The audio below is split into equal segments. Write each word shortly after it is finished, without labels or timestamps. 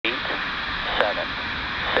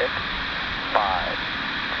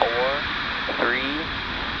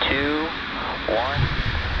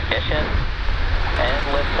ignition and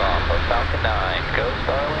liftoff of Falcon 9. Go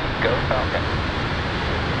Starlink, go Falcon.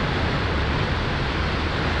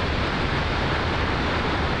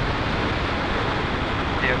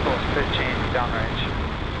 Vehicles 15 downrange.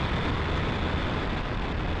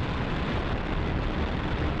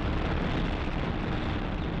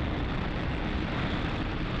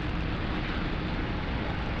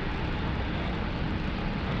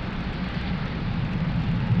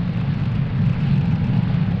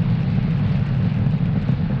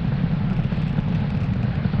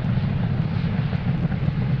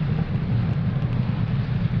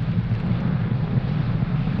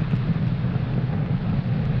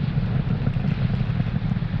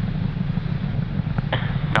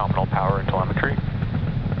 Nominal power and telemetry.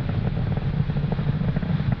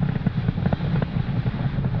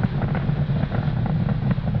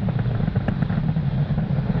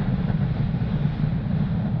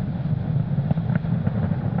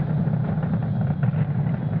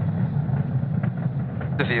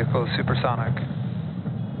 The vehicle is supersonic.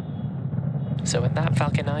 So with that,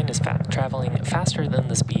 Falcon 9 is traveling faster than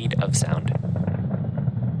the speed of sound.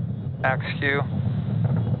 AXQ.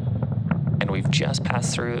 And we've just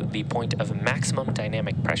passed through the point of maximum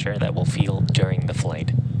dynamic pressure that we'll feel during the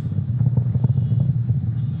flight.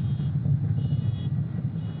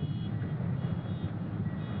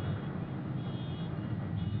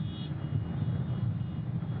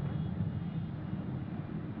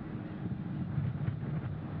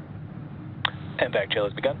 MVAC chill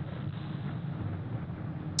has begun.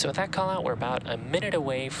 So with that call out, we're about a minute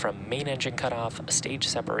away from main engine cutoff, stage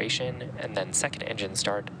separation, and then second engine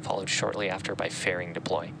start, followed shortly after by fairing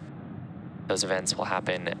deploy. Those events will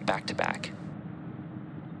happen back to back.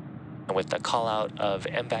 And with the call out of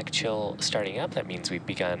MVAC chill starting up, that means we've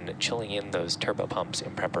begun chilling in those turbopumps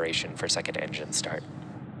in preparation for second engine start.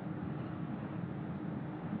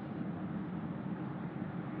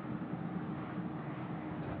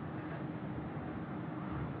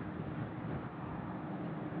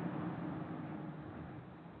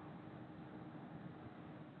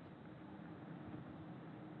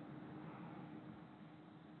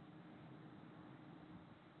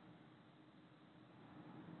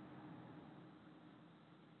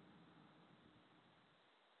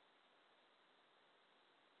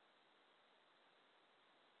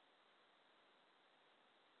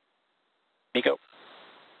 Nico.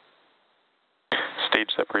 Stage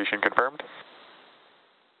separation confirmed.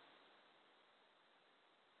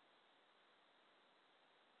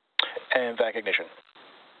 And vac ignition.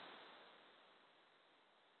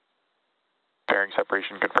 Fairing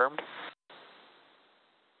separation confirmed.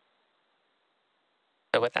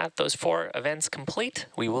 So with that, those 4 events complete,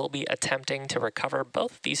 we will be attempting to recover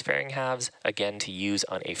both these fairing halves, again to use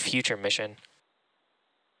on a future mission.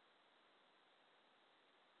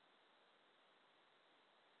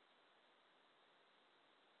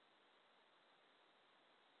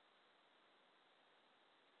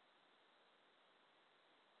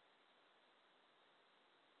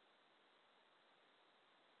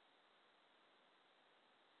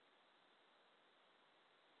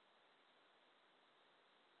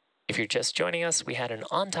 If you're just joining us, we had an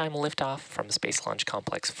on-time liftoff from Space Launch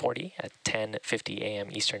Complex 40 at 10:50 a.m.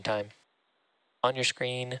 Eastern Time. On your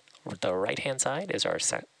screen, the right-hand side is our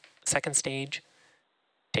second stage,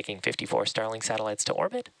 taking 54 Starlink satellites to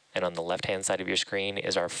orbit, and on the left-hand side of your screen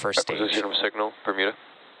is our first stage. Acquisition of signal, Bermuda.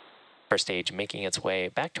 First stage making its way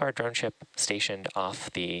back to our drone ship stationed off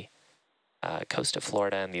the coast of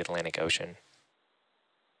Florida and the Atlantic Ocean.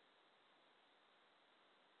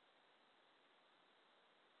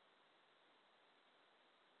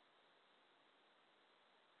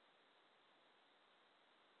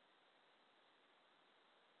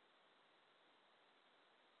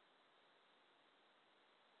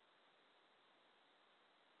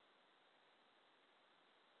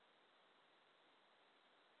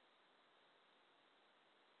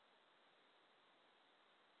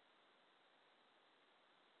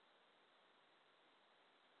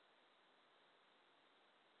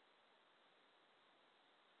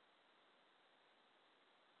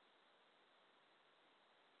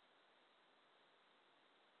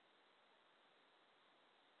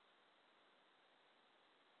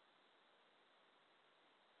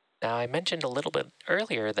 Now, I mentioned a little bit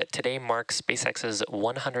earlier that today marks SpaceX's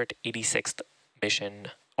 186th mission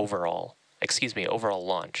overall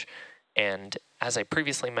launch. And as I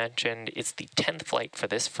previously mentioned, it's the 10th flight for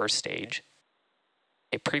this first stage.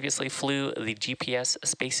 It previously flew the GPS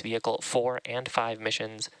Space Vehicle 4 and 5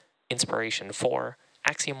 missions, Inspiration 4,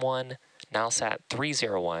 Axiom 1, Nilesat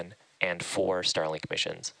 301, and 4 Starlink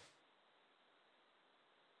missions.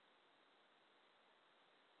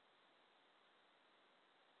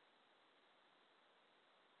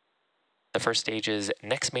 The first stage's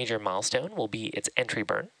next major milestone will be its entry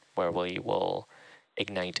burn, where we will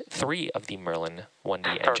ignite 3 of the Merlin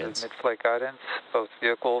 1D Started engines. mid-flight guidance. Both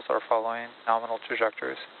vehicles are following nominal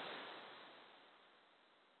trajectories.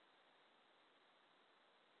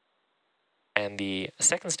 And the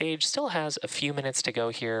second stage still has a few minutes to go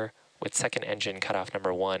here, with second engine cutoff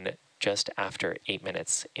number 1 just after 8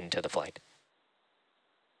 minutes into the flight.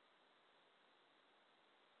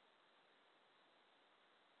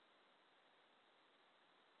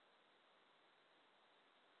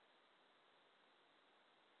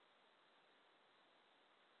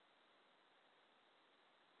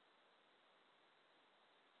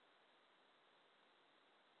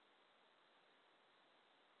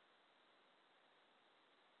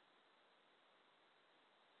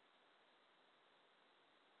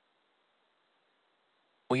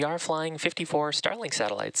 We are flying 54 Starlink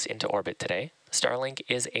satellites into orbit today. Starlink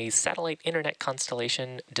is a satellite internet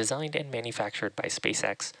constellation designed and manufactured by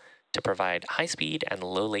SpaceX to provide high-speed and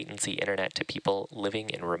low-latency internet to people living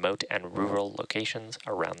in remote and rural locations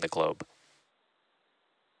around the globe.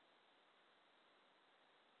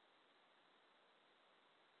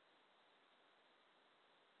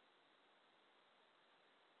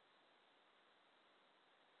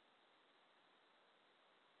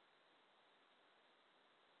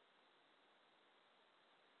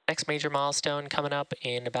 Next major milestone coming up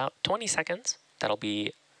in about 20 seconds. That'll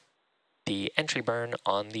be the entry burn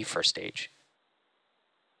on the first stage.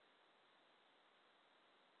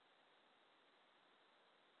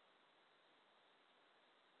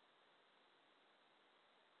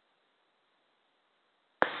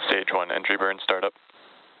 Stage 1 entry burn startup.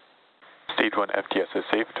 Stage 1 FTS is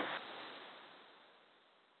saved.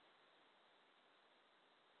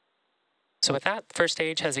 So with that, first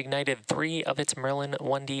stage has ignited 3 of its Merlin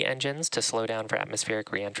 1D engines to slow down for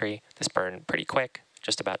atmospheric reentry. This burn pretty quick,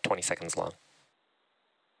 just about 20 seconds long.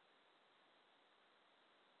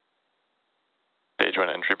 Stage 1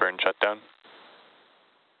 entry burn shutdown.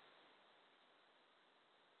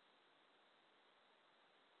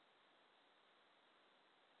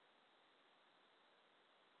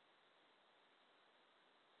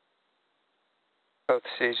 Both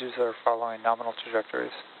stages are following nominal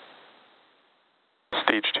trajectories.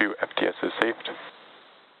 Stage 2 FTS is saved.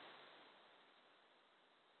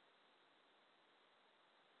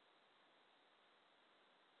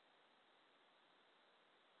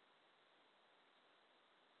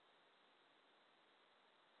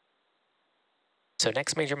 So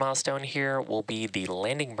next major milestone here will be the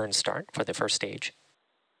landing burn start for the first stage.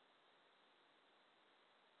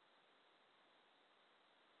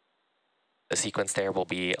 The sequence there will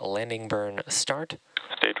be landing burn start.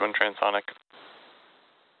 Stage 1 transonic.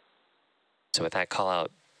 So with that call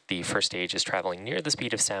out, the first stage is traveling near the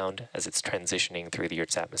speed of sound as it's transitioning through the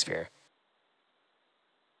Earth's atmosphere.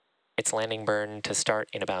 Its landing burn to start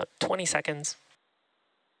in about 20 seconds,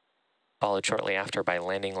 followed shortly after by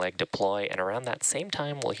landing leg deploy, and around that same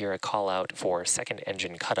time we'll hear a call out for second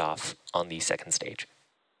engine cutoff on the second stage.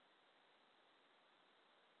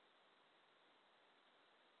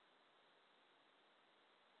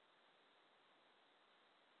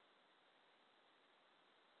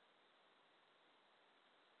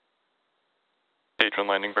 Stage 1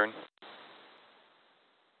 landing burn.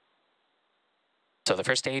 So the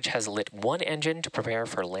first stage has lit 1 engine to prepare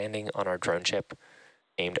for landing on our drone ship,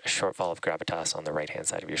 named a shortfall of gravitas on the right-hand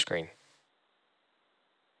side of your screen.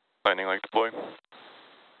 Landing leg deploy.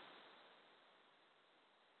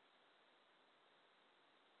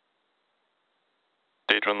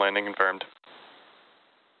 Stage 1 landing confirmed.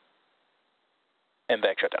 And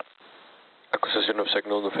back shutdown. Acquisition of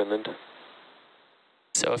signal to Finland.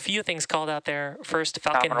 So a few things called out there. First,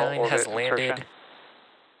 Falcon 9 has landed.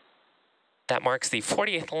 That marks the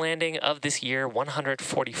 40th landing of this year,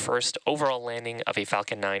 141st overall landing of a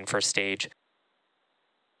Falcon 9 first stage.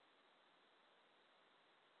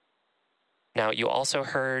 Now, you also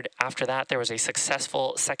heard after that there was a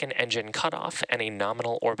successful second engine cutoff and a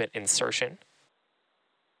nominal orbit insertion.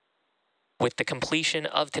 With the completion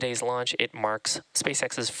of today's launch, it marks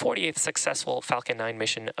SpaceX's 40th successful Falcon 9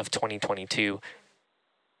 mission of 2022